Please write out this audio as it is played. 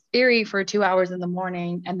theory for 2 hours in the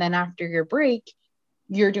morning. And then after your break,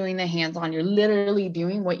 you're doing the hands-on. You're literally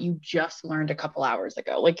doing what you just learned a couple hours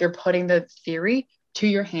ago. Like you're putting the theory to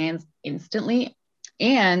your hands instantly.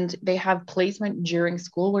 And they have placement during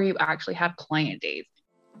school where you actually have client days.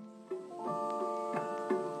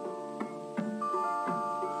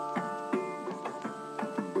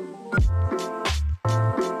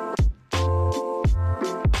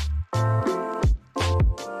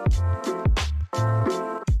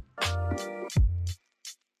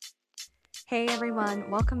 Hey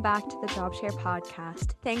everyone, welcome back to the JobShare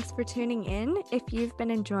podcast. Thanks for tuning in. If you've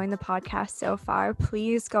been enjoying the podcast so far,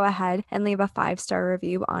 please go ahead and leave a 5-star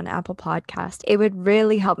review on Apple Podcast. It would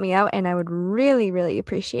really help me out and I would really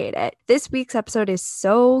appreciate it. This week's episode is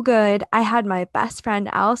so good. I had my best friend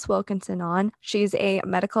Alice Wilkinson on. She's a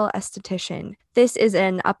medical esthetician. This is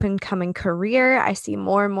an up-and-coming career. I see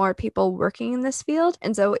more and more people working in this field,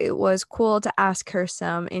 and so it was cool to ask her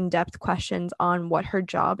some in-depth questions on what her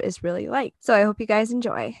job is really like. So I hope you guys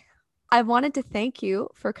enjoy. I wanted to thank you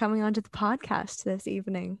for coming onto the podcast this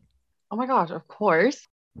evening. Oh my gosh, of course.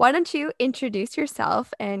 Why don't you introduce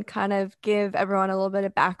yourself and kind of give everyone a little bit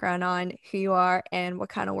of background on who you are and what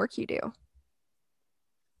kind of work you do?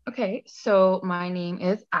 Okay, so my name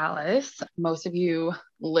is Alice. Most of you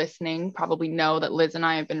listening probably know that Liz and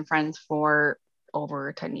I have been friends for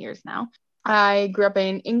over 10 years now. I grew up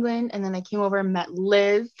in England and then I came over and met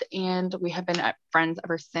Liz, and we have been friends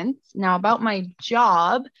ever since. Now, about my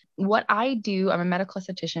job, what I do, I'm a medical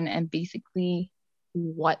esthetician, and basically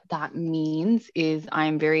what that means is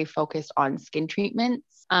I'm very focused on skin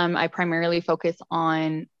treatments. I primarily focus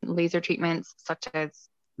on laser treatments such as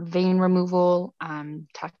vein removal,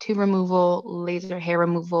 tattoo removal, laser hair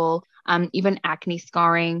removal, even acne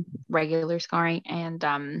scarring, regular scarring,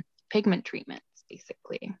 and pigment treatments,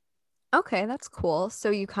 basically. Okay, that's cool. So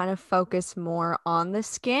you kind of focus more on the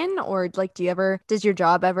skin, or like does your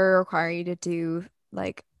job ever require you to do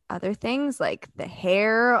like other things like the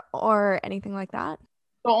hair or anything like that?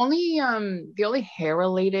 The only hair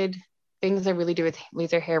related things I really do is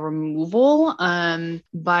laser hair removal.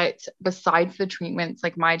 But besides the treatments,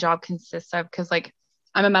 like my job consists of, because like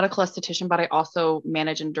I'm a medical esthetician, but I also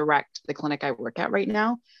manage and direct the clinic I work at right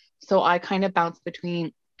now. So I kind of bounce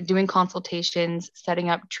between doing consultations, setting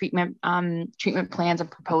up treatment plans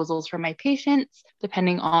and proposals for my patients,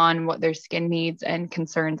 depending on what their skin needs and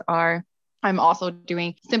concerns are. I'm also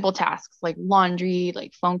doing simple tasks like laundry,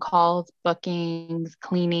 like phone calls, bookings,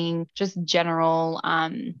 cleaning, just general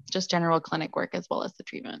clinic work as well as the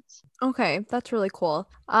treatments. Okay, that's really cool.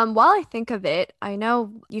 While I think of it, I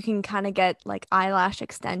know you can kind of get like eyelash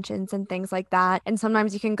extensions and things like that. And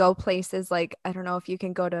sometimes you can go places like, I don't know if you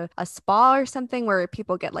can go to a spa or something where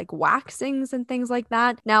people get like waxings and things like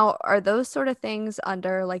that. Now, are those sort of things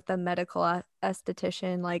under like the medical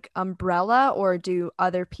esthetician like umbrella, or do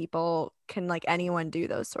other people, can like anyone do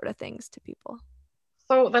those sort of things to people?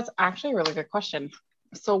 So that's actually a really good question.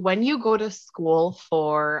 So when you go to school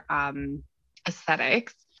for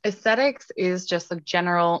aesthetics, aesthetics is just a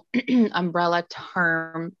general umbrella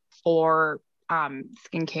term for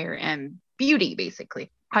skincare and beauty,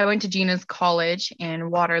 basically. I went to Gina's college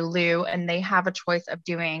in Waterloo, and they have a choice of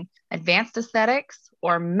doing advanced aesthetics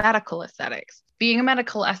or medical aesthetics. Being a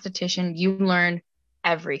medical esthetician, you learn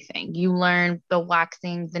everything. You learn the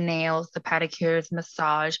waxing, the nails, the pedicures,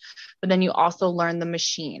 massage, but then you also learn the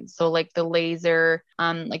machines. So like the laser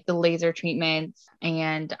treatments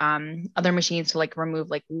and other machines to like remove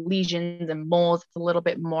like lesions and moles. It's a little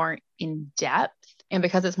bit more in depth. And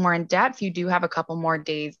because it's more in depth, you do have a couple more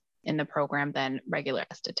days in the program than regular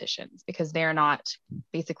estheticians, because they're not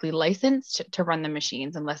basically licensed to run the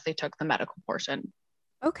machines unless they took the medical portion.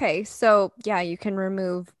 Okay, so yeah, you can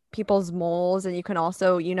remove people's moles, and you can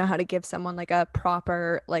also, how to give someone like a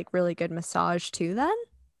proper, like really good massage too then?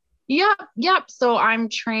 Yep. So I'm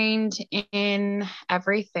trained in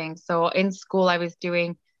everything. So in school, I was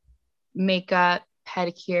doing makeup,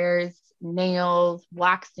 pedicures, nails,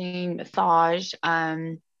 waxing, massage,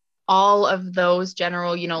 all of those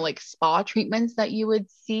general, like spa treatments that you would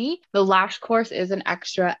see. The lash course is an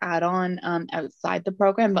extra add-on outside the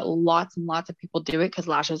program, but lots and lots of people do it because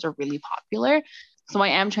lashes are really popular. So I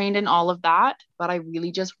am trained in all of that, but I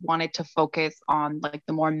really just wanted to focus on like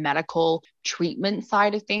the more medical treatment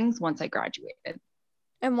side of things once I graduated.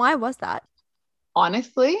 And why was that?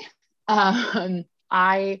 Honestly,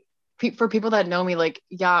 I for people that know me, like,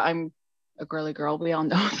 yeah, I'm a girly girl. We all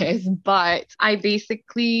know this, but I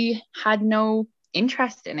basically had no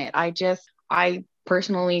interest in it. I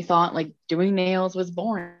personally thought like doing nails was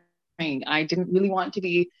boring. I didn't really want to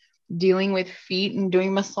be dealing with feet and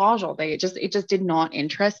doing massage all day. It just did not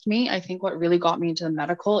interest me. I think what really got me into the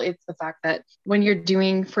medical is the fact that when you're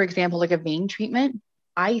doing, for example, like a vein treatment,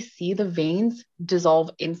 I see the veins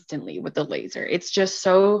dissolve instantly with the laser. It's just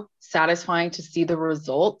so satisfying to see the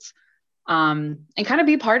results, and kind of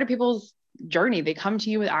be part of people's journey. They come to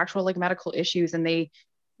you with actual like medical issues and they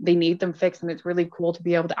need them fixed. And it's really cool to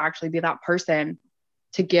be able to actually be that person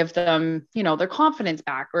to give them, their confidence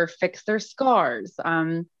back or fix their scars.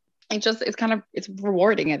 It's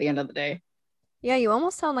rewarding at the end of the day. Yeah, you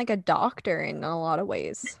almost sound like a doctor in a lot of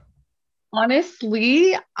ways.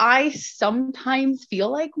 Honestly, I sometimes feel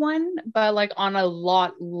like one, but like on a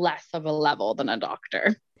lot less of a level than a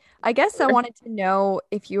doctor. I guess I wanted to know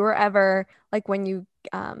if you were ever like when you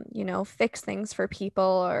fix things for people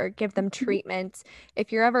or give them treatments,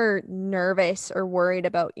 if you're ever nervous or worried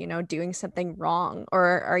about, doing something wrong,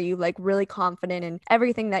 or are you like really confident in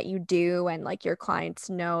everything that you do and like your clients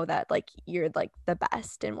know that like you're like the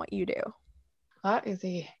best in what you do? That is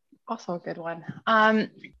also a good one.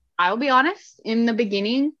 I'll be honest, in the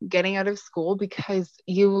beginning, getting out of school, because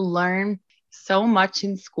you learn so much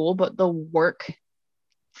in school, but the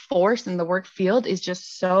workforce and the work field is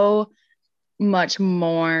just so much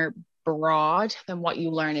more broad than what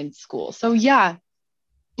you learn in school. So yeah,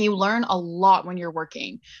 you learn a lot when you're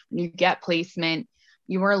working. When you get placement,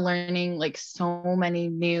 you are learning like so many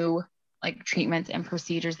new like treatments and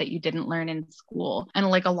procedures that you didn't learn in school. And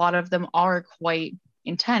like a lot of them are quite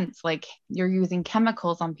intense. Like you're using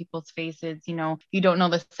chemicals on people's faces, you don't know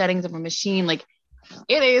the settings of a machine. Like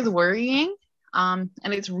it is worrying. And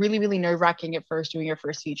it's really, really nerve-wracking at first doing your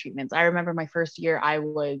first few treatments. I remember my first year,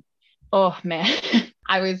 oh man,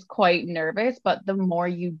 I was quite nervous, but the more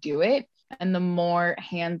you do it and the more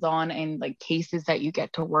hands-on and like cases that you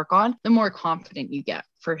get to work on, the more confident you get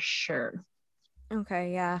for sure.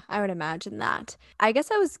 Okay, yeah, I would imagine that. I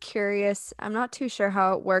guess I was curious. I'm not too sure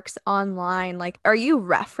how it works online. Like, are you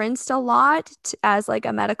referenced a lot as like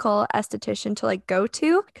a medical esthetician to like go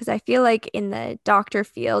to? Because I feel like in the doctor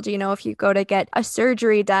field, if you go to get a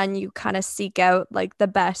surgery done, you kind of seek out like the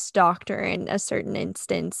best doctor in a certain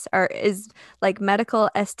instance. Or is like medical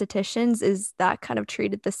estheticians, is that kind of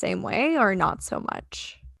treated the same way or not so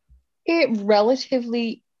much? It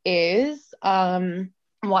relatively is.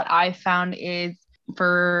 What I found is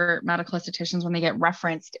for medical estheticians, when they get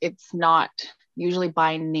referenced, it's not usually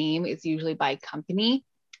by name, it's usually by company.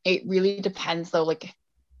 It really depends though. Like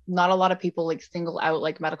not a lot of people like single out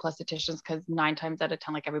like medical estheticians because 9 times out of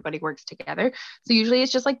 10, like everybody works together. So usually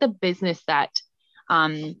it's just like the business that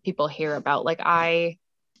people hear about. Like I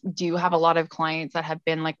do have a lot of clients that have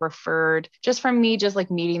been like referred just from me, just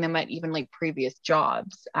like meeting them at even like previous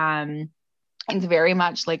jobs. It's very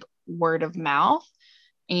much like word of mouth.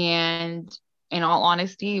 And in all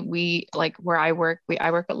honesty, we like where I work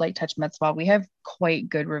at Light Touch Med Spa. We have quite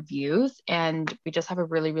good reviews and we just have a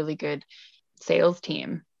really, really good sales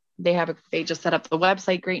team. They just set up the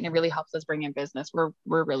website great and it really helps us bring in business. We're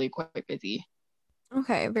really quite busy.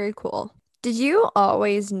 Okay, very cool. Did you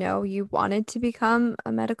always know you wanted to become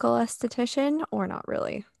a medical esthetician or not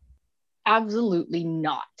really? Absolutely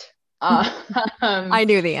not. Um, I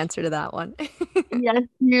knew the answer to that one. yes,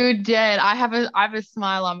 you did. I have a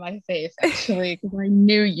smile on my face actually because I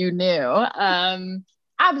knew you knew.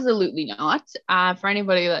 Absolutely not. For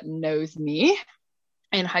anybody that knows me,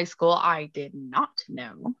 in high school, I did not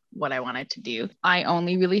know what I wanted to do. I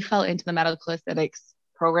only really fell into the medical aesthetics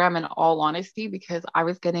program in all honesty because I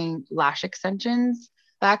was getting lash extensions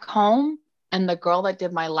back home. And the girl that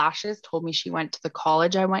did my lashes told me she went to the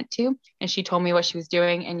college I went to and she told me what she was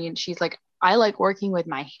doing. And she's like, I like working with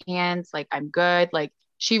my hands. Like, I'm good. Like,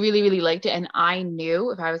 she really, really liked it. And I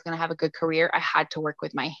knew if I was going to have a good career, I had to work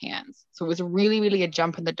with my hands. So it was really, really a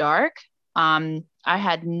jump in the dark. I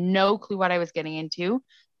had no clue what I was getting into,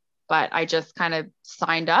 but I just kind of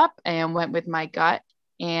signed up and went with my gut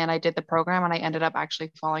and I did the program and I ended up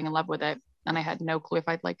actually falling in love with it. And I had no clue if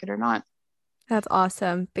I'd like it or not. That's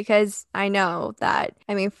awesome because I know that,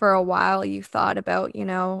 I mean, for a while you thought about,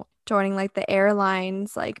 joining like the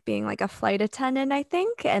airlines, like being like a flight attendant, I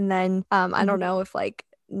think. And then I don't know if like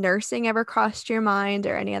nursing ever crossed your mind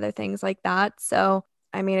or any other things like that. So,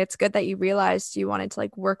 I mean, it's good that you realized you wanted to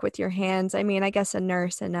like work with your hands. I mean, I guess a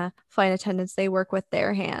nurse and a flight attendant, they work with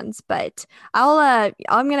their hands, but I'm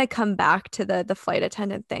gonna come back to the flight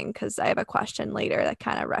attendant thing because I have a question later that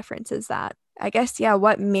kind of references that. I guess, yeah,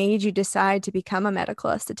 what made you decide to become a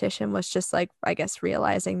medical esthetician was just like, I guess,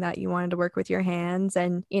 realizing that you wanted to work with your hands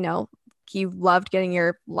and, you loved getting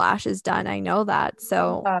your lashes done. I know that.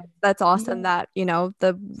 So that's awesome that,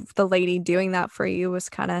 the lady doing that for you was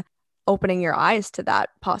kind of opening your eyes to that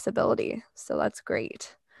possibility. So that's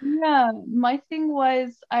great. Yeah, my thing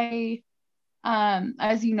was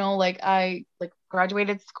as you know, like I like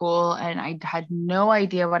graduated school and I had no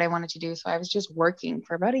idea what I wanted to do. So I was just working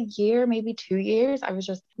for about a year, maybe 2 years. I was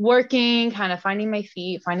just working, kind of finding my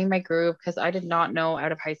feet, finding my groove, because I did not know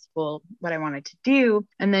out of high school what I wanted to do.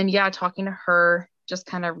 And then, yeah, talking to her just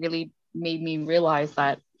kind of really made me realize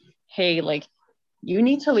that, hey, like you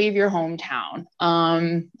need to leave your hometown.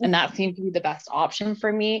 And that seemed to be the best option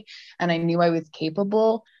for me. And I knew I was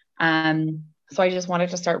capable. So I just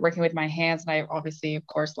wanted to start working with my hands. And I obviously, of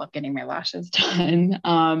course, love getting my lashes done.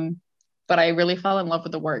 But I really fell in love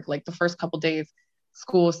with the work. Like the first couple days,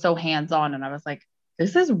 school was so hands-on. And I was like,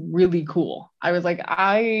 this is really cool. I was like,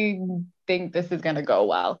 I think this is gonna go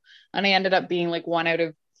well. And I ended up being like 1 out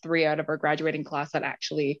of 3 out of our graduating class that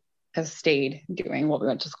actually has stayed doing what we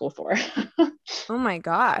went to school for. Oh my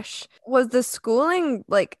gosh. Was the schooling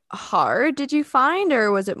like hard, did you find, or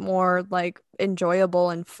was it more like enjoyable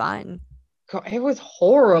and fun? It was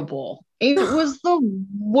horrible. It was the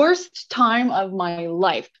worst time of my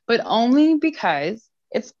life, but only because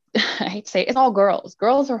it's, I hate to say it, it's all girls.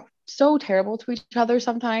 Girls are so terrible to each other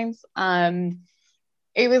sometimes.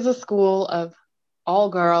 It was a school of all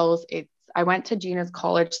girls. I went to Gina's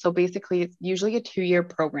college. So basically it's usually a 2-year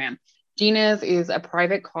program. Gina's is a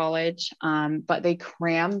private college, but they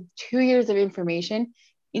cram 2 years of information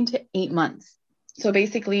into 8 months. So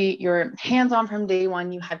basically, you're hands on from day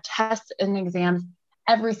one. You have tests and exams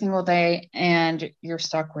every single day, and you're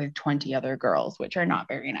stuck with 20 other girls, which are not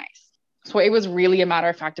very nice. So it was really a matter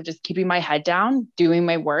of fact of just keeping my head down, doing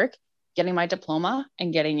my work, getting my diploma,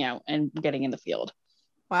 and getting out and getting in the field.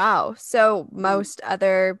 Wow. So most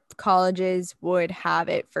other colleges would have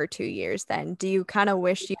it for 2 years then. Do you kind of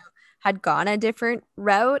wish you had gone a different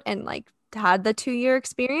route and like had the 2 year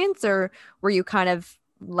experience, or were you kind of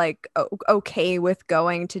like okay with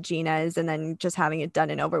going to Gina's and then just having it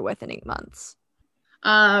done and over with in 8 months?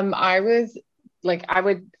 I was like, I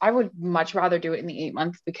would much rather do it in the 8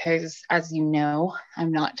 months because, as you know,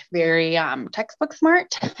 I'm not very textbook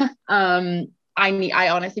smart. I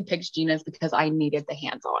honestly picked Gina's because I needed the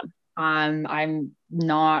hands-on. I'm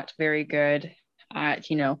not very good at,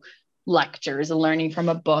 lectures and learning from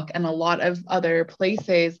a book, and a lot of other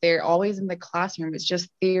places they're always in the classroom. It's just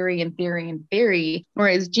theory and theory and theory.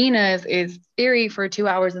 Whereas Gina's is theory for 2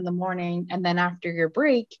 hours in the morning, and then after your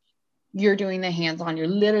break, you're doing the hands-on. You're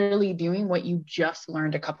literally doing what you just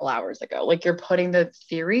learned a couple hours ago. Like you're putting the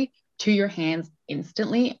theory to your hands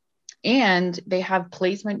instantly. And they have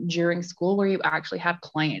placement during school where you actually have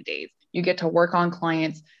client days. You get to work on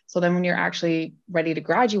clients. So then when you're actually ready to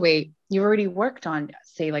graduate, you've already worked on,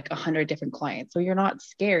 say, like 100 different clients. So you're not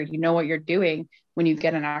scared. You know what you're doing when you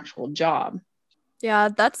get an actual job. Yeah,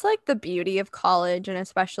 that's like the beauty of college, and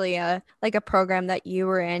especially like a program that you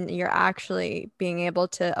were in, you're actually being able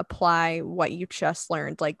to apply what you just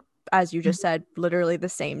learned, like as you just said, literally the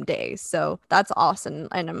same day. So that's awesome.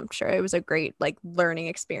 And I'm sure it was a great like learning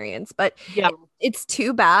experience. But Yeah. it's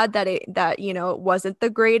too bad that it wasn't the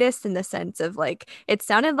greatest in the sense of like it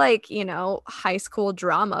sounded like, high school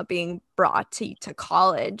drama being brought to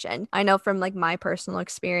college. And I know from like my personal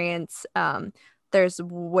experience, there was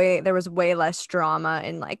way less drama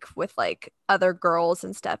in like with like other girls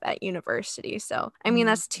and stuff at university. So I mean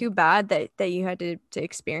that's too bad that you had to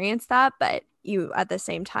experience that, but you at the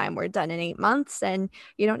same time were done in 8 months and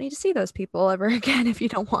you don't need to see those people ever again if you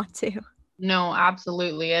don't want to. No,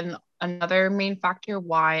 absolutely. And another main factor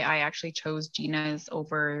why I actually chose Gina's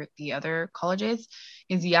over the other colleges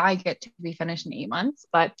is, yeah, I get to be finished in 8 months,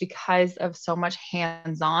 but because of so much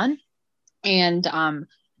hands-on and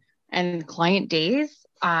client days,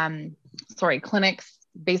 clinics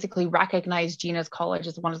basically recognize Gina's college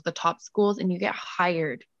as one of the top schools, and you get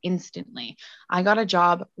hired instantly. I got a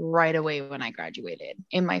job right away when I graduated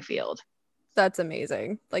in my field. That's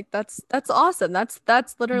amazing. Like that's awesome. That's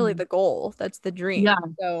literally the goal. That's the Yeah, dream.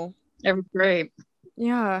 So it was great.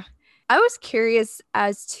 yeah. I was curious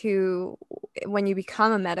as to when you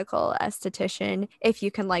become a medical esthetician, if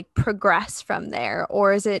you can like progress from there,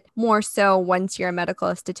 or is it more so once you're a medical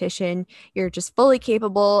esthetician, you're just fully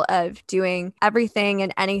capable of doing everything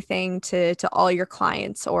and anything to all your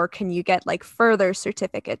clients, or can you get like further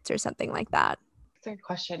certificates or something like that? Good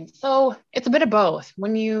question. So it's a bit of both.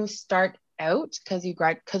 When you start out,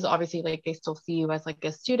 because obviously like they still see you as like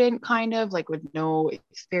a student kind of like with no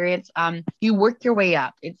experience, you work your way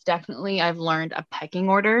up. It's definitely, I've learned, a pecking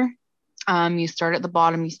order. You start at the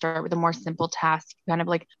bottom, you start with a more simple task, you kind of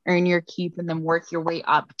like earn your keep and then work your way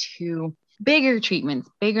up to bigger treatments,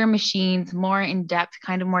 bigger machines, more in-depth,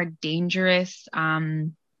 kind of more dangerous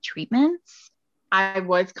treatments. I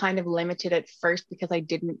was kind of limited at first because I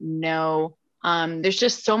didn't know There's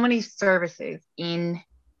just so many services in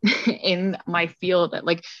in my field that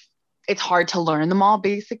like it's hard to learn them all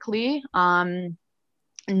basically.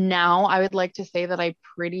 Now I would like to say that I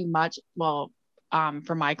pretty much, well,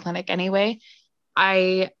 for my clinic anyway,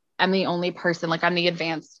 I am the only person, like I'm the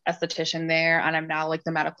advanced esthetician there, and I'm now like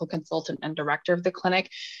the medical consultant and director of the clinic.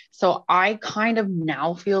 So I kind of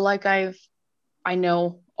now feel like I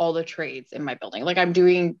know all the trades in my building. Like I'm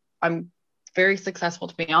very successful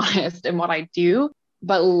to be honest in what I do.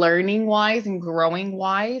 But learning wise and growing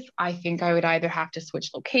wise, I think I would either have to switch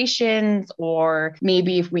locations, or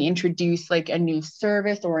maybe if we introduce like a new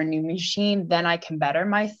service or a new machine, then I can better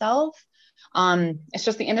myself. It's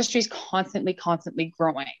just the industry is constantly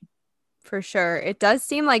growing. For sure. It does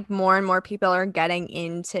seem like more and more people are getting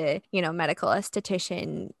into, medical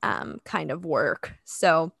esthetician kind of work.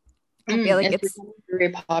 So I feel like It's it's becoming very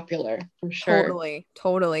popular for sure. totally,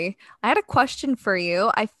 totally. I had a question for you.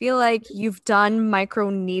 I feel like you've done micro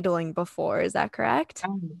needling before. Is that correct?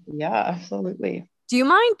 Yeah, absolutely. Do you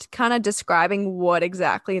mind kind of describing what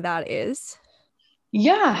exactly that is?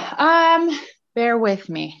 Yeah, bear with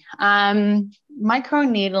me.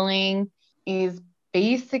 Microneedling is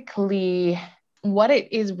basically what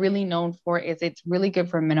it is really known for is it's really good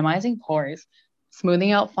for minimizing pores,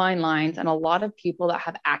 smoothing out fine lines, and a lot of people that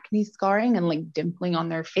have acne scarring and like dimpling on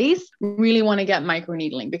their face really want to get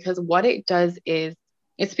microneedling because what it does is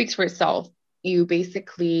it speaks for itself. You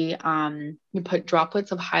basically you put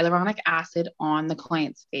droplets of hyaluronic acid on the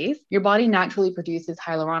client's face. Your body naturally produces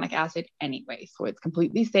hyaluronic acid anyway, so it's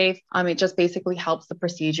completely safe. It just basically helps the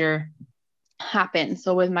procedure happen.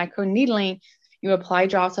 So with microneedling, you apply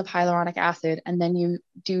drops of hyaluronic acid and then you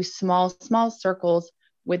do small circles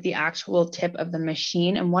with the actual tip of the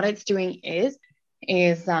machine. And what it's doing is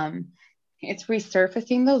it's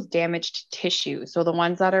resurfacing those damaged tissues. So the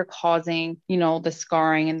ones that are causing, the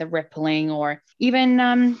scarring and the rippling, or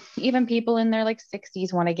even people in their like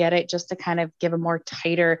 60s want to get it just to kind of give a more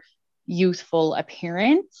tighter, youthful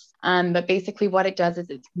appearance. But basically what it does is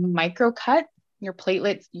it's microcut your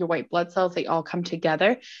platelets, your white blood cells, they all come together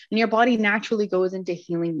and your body naturally goes into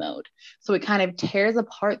healing mode. So it kind of tears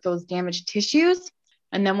apart those damaged tissues.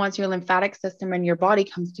 And then once your lymphatic system and your body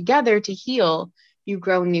comes together to heal, you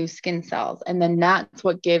grow new skin cells. And then that's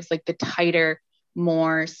what gives like the tighter,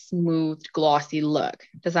 more smooth, glossy look.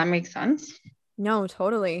 Does that make sense? No,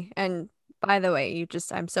 totally. And by the way,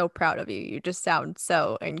 I'm so proud of you. You just sound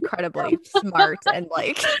so incredibly smart and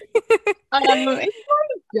like It's my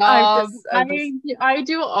I'm job. just, I'm just I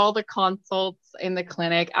do all the consults in the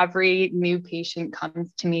clinic. Every new patient comes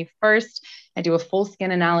to me first. I do a full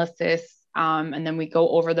skin analysis. And then we go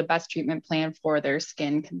over the best treatment plan for their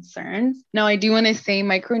skin concerns. Now, I do want to say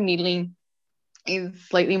microneedling is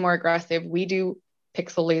slightly more aggressive. We do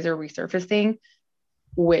pixel laser resurfacing,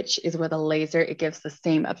 which is with a laser. It gives the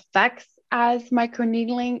same effects as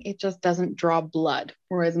microneedling. It just doesn't draw blood,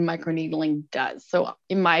 whereas microneedling does. So,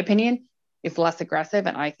 in my opinion, it's less aggressive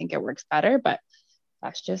and I think it works better, but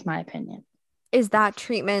that's just my opinion. Is that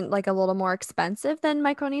treatment like a little more expensive than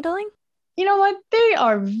microneedling? You know what? They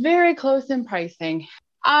are very close in pricing.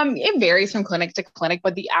 It varies from clinic to clinic,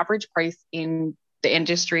 but the average price in the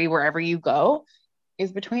industry, wherever you go,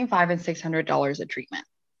 is between $500 and $600 a treatment.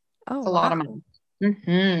 Oh, It's a lot wow. of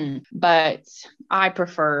money. But I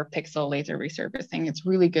prefer pixel laser resurfacing. It's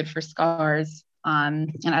really good for scars.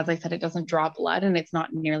 And as I said, it doesn't draw blood and it's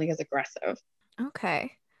not nearly as aggressive.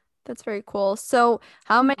 Okay. That's very cool. So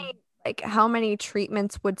how many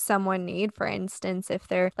treatments would someone need, for instance, if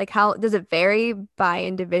they're like how does it vary by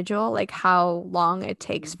individual, like how long it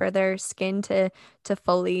takes for their skin to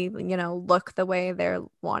fully, look the way they're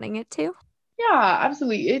wanting it to? Yeah,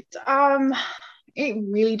 absolutely. It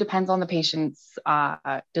really depends on the patient's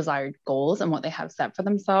desired goals and what they have set for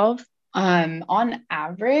themselves. On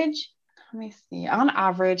average, let me see. On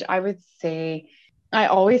average, I would say I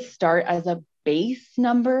always start as a base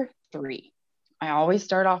number 3. I always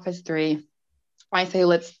start off as 3. I say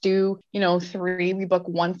let's do, 3. We book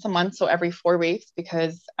once a month, so every 4 weeks,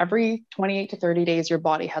 because every 28 to 30 days, your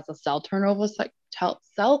body has a cell turnover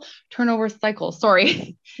cycle.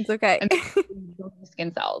 Sorry, It's okay. and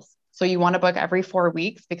skin cells. So you want to book every 4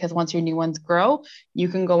 weeks because once your new ones grow, you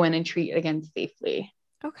can go in and treat again safely.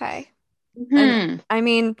 Okay. And Hmm. I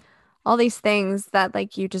mean, all these things that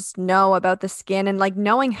like you just know about the skin and like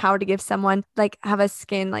knowing how to give someone like have a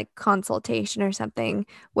skin like consultation or something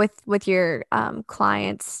with your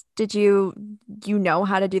clients. Did you know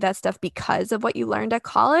how to do that stuff because of what you learned at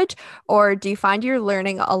college, or do you find you're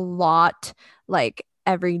learning a lot like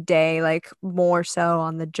every day, like more so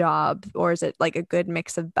on the job, or is it like a good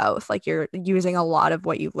mix of both? Like you're using a lot of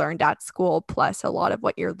what you learned at school plus a lot of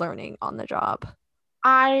what you're learning on the job.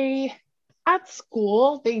 I At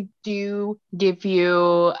school, they do give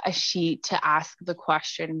you a sheet to ask the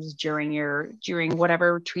questions during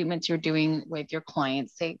whatever treatments you're doing with your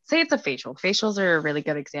clients. Say it's a facial. Facials are a really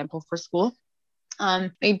good example for school.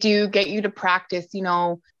 They do get you to practice,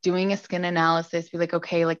 doing a skin analysis. Be like,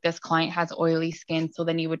 okay, like this client has oily skin. So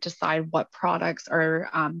then you would decide what products are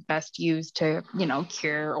best used to,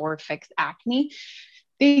 cure or fix acne.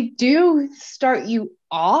 They do start you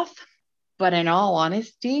off, but in all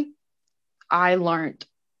honesty, I learned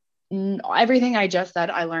everything I just said.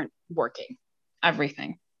 I learned working,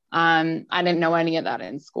 everything. I didn't know any of that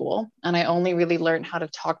in school. And I only really learned how to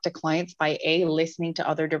talk to clients by A, listening to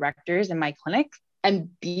other directors in my clinic, and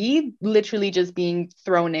B, literally just being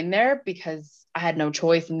thrown in there because I had no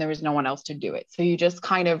choice and there was no one else to do it. So you just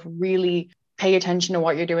kind of really pay attention to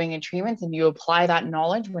what you're doing in treatments and you apply that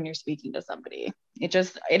knowledge when you're speaking to somebody. It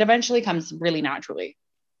eventually comes really naturally.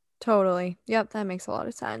 Totally. Yep, that makes a lot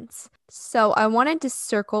of sense. So I wanted to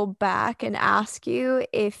circle back and ask you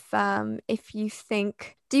if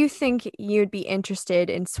do you think you'd be interested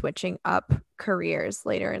in switching up careers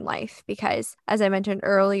later in life? Because as I mentioned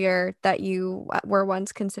earlier, that you were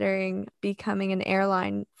once considering becoming an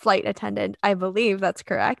airline flight attendant. I believe that's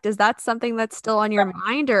correct. Is that something that's still on your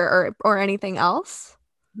mind or anything else?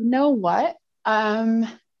 You know what?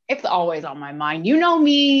 It's always on my mind. You know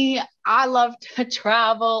me, I love to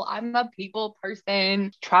travel. I'm a people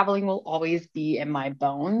person. Traveling will always be in my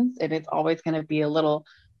bones, and it's always going to be a little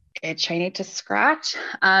itch I need to scratch.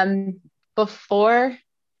 Before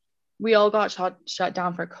we all got shut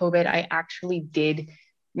down for COVID, I actually did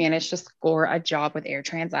manage to score a job with Air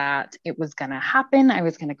Transat. It was going to happen. I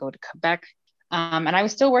was going to go to Quebec. And I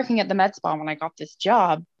was still working at the med spa when I got this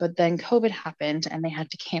job, but then COVID happened and they had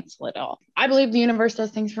to cancel it all. I believe the universe does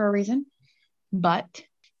things for a reason, but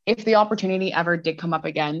if the opportunity ever did come up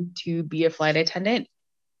again to be a flight attendant,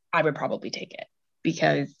 I would probably take it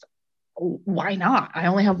because why not? I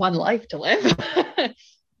only have one life to live.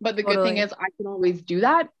 But the good thing Totally. is I can always do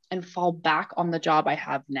that and fall back on the job I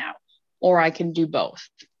have now, or I can do both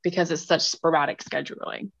because it's such sporadic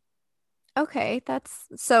scheduling. Okay, that's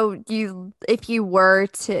so if you were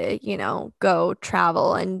to, go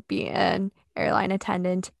travel and be an airline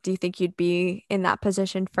attendant, do you think you'd be in that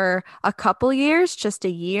position for a couple years, just a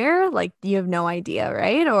year? Like you have no idea,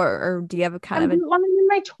 right? Or do you have a kind of a When I'm in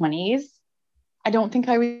my 20s, I don't think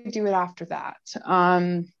I would do it after that.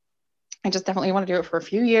 I just definitely want to do it for a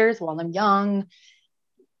few years while I'm young.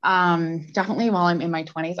 Definitely while I'm in my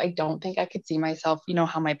 20s. I don't think I could see myself,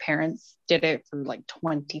 how my parents did it for like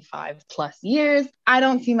 25 plus years. I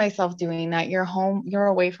don't see myself doing that. You're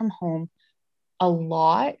away from home a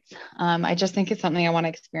lot. I just think it's something I want to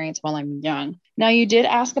experience while I'm young. Now, you did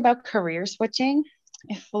ask about career switching.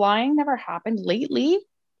 If flying never happened lately,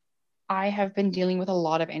 I have been dealing with a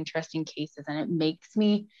lot of interesting cases and it makes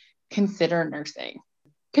me consider nursing.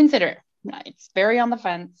 Consider. It's very on the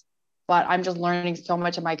fence, but I'm just learning so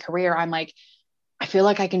much of my career. I'm like, I feel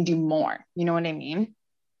like I can do more. You know what I mean?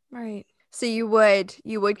 right? So you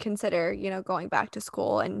would consider, going back to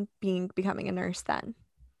school and becoming a nurse then.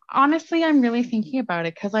 Honestly, I'm really thinking about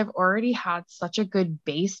it because I've already had such a good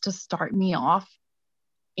base to start me off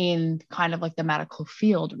in kind of like the medical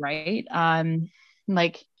field, right?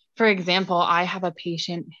 Like for example, I have a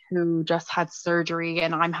patient who just had surgery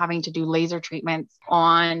and I'm having to do laser treatments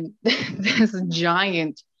on this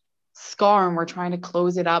giant scar and we're trying to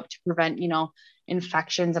close it up to prevent,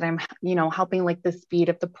 infections and I'm, helping like the speed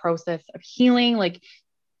of the process of healing. Like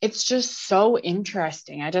it's just so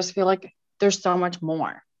interesting. I just feel like there's so much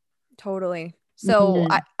more. Totally. So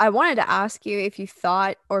I, Mhm. I wanted to ask you if you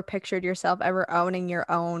thought or pictured yourself ever owning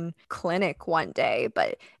your own clinic one day,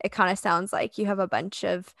 but it kind of sounds like you have a bunch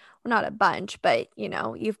of, well, not a bunch, but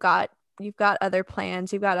you've got other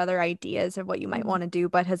plans, you've got other ideas of what you might want to do,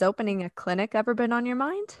 but has opening a clinic ever been on your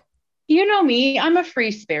mind? You know me, I'm a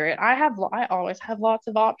free spirit. I always have lots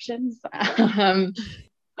of options. I'm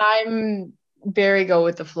very go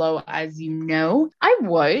with the flow, as you know. I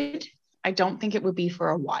would. I don't think it would be for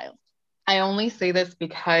a while. I only say this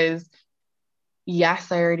because,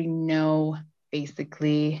 yes, I already know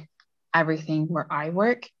basically everything where I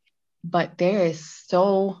work, but there is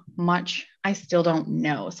so much I still don't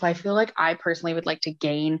know. So I feel like I personally would like to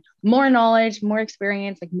gain more knowledge, more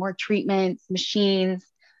experience, like more treatments, machines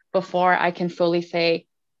before I can fully say,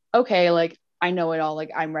 okay, like I know it all.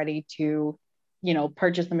 Like I'm ready to,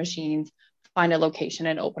 purchase the machines, find a location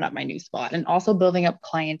and open up my new spot. And also building up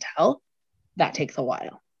clientele, that takes a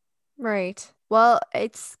while. Right. Well,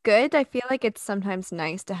 it's good. I feel like it's sometimes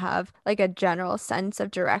nice to have like a general sense of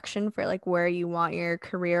direction for like where you want your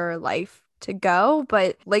career or life to go.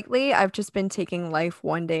 But lately, I've just been taking life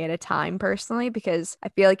one day at a time personally, because I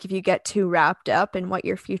feel like if you get too wrapped up in what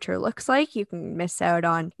your future looks like, you can miss out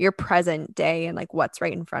on your present day and like what's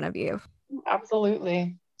right in front of you.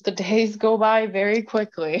 Absolutely. The days go by very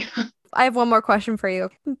quickly. I have one more question for you.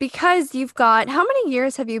 Because you've got, how many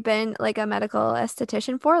years have you been like a medical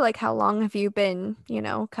esthetician for? Like, how long have you been,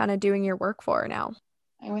 kind of doing your work for now?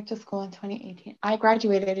 I went to school in 2018. I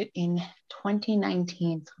graduated in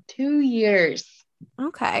 2019, so 2 years.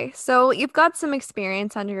 Okay, so you've got some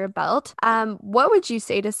experience under your belt. What would you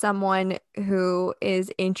say to someone who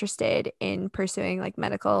is interested in pursuing like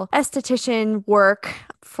medical esthetician work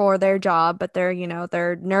for their job, but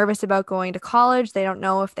they're nervous about going to college. They don't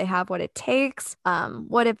know if they have what it takes.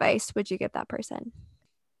 What advice would you give that person?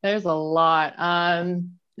 There's a lot.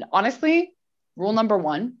 Honestly, rule number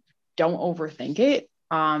one, don't overthink it.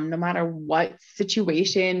 No matter what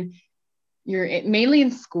situation you're in, mainly in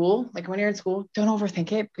school, like when you're in school, don't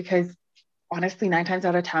overthink it because honestly, 9 times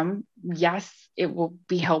out of 10, yes, it will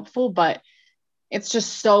be helpful, but it's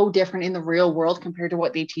just so different in the real world compared to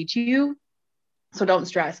what they teach you. So don't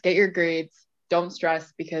stress, get your grades. Don't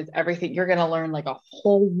stress because everything you're going to learn like a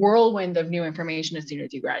whole whirlwind of new information as soon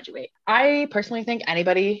as you graduate. I personally think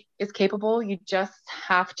anybody is capable. You just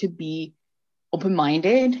have to be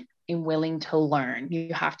open-minded and willing to learn.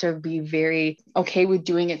 You have to be very okay with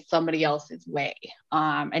doing it somebody else's way.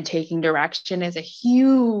 And taking direction is a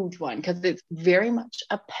huge one because it's very much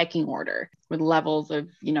a pecking order with levels of,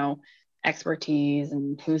 expertise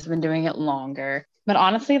and who's been doing it longer. But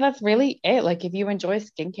honestly, that's really it. Like if you enjoy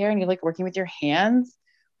skincare and you like working with your hands,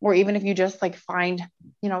 or even if you just like find,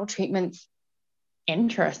 treatments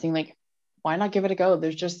interesting, like why not give it a go?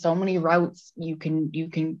 There's just so many routes you can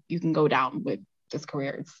go down with this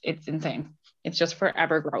career. It's insane. It's just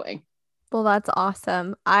forever growing. Well, that's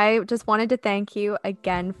awesome. I just wanted to thank you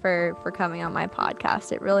again for coming on my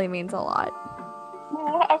podcast. It really means a lot.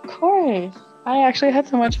 Oh, of course. I actually had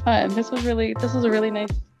so much fun. This was a really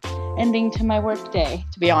nice ending to my work day,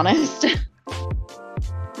 to be honest.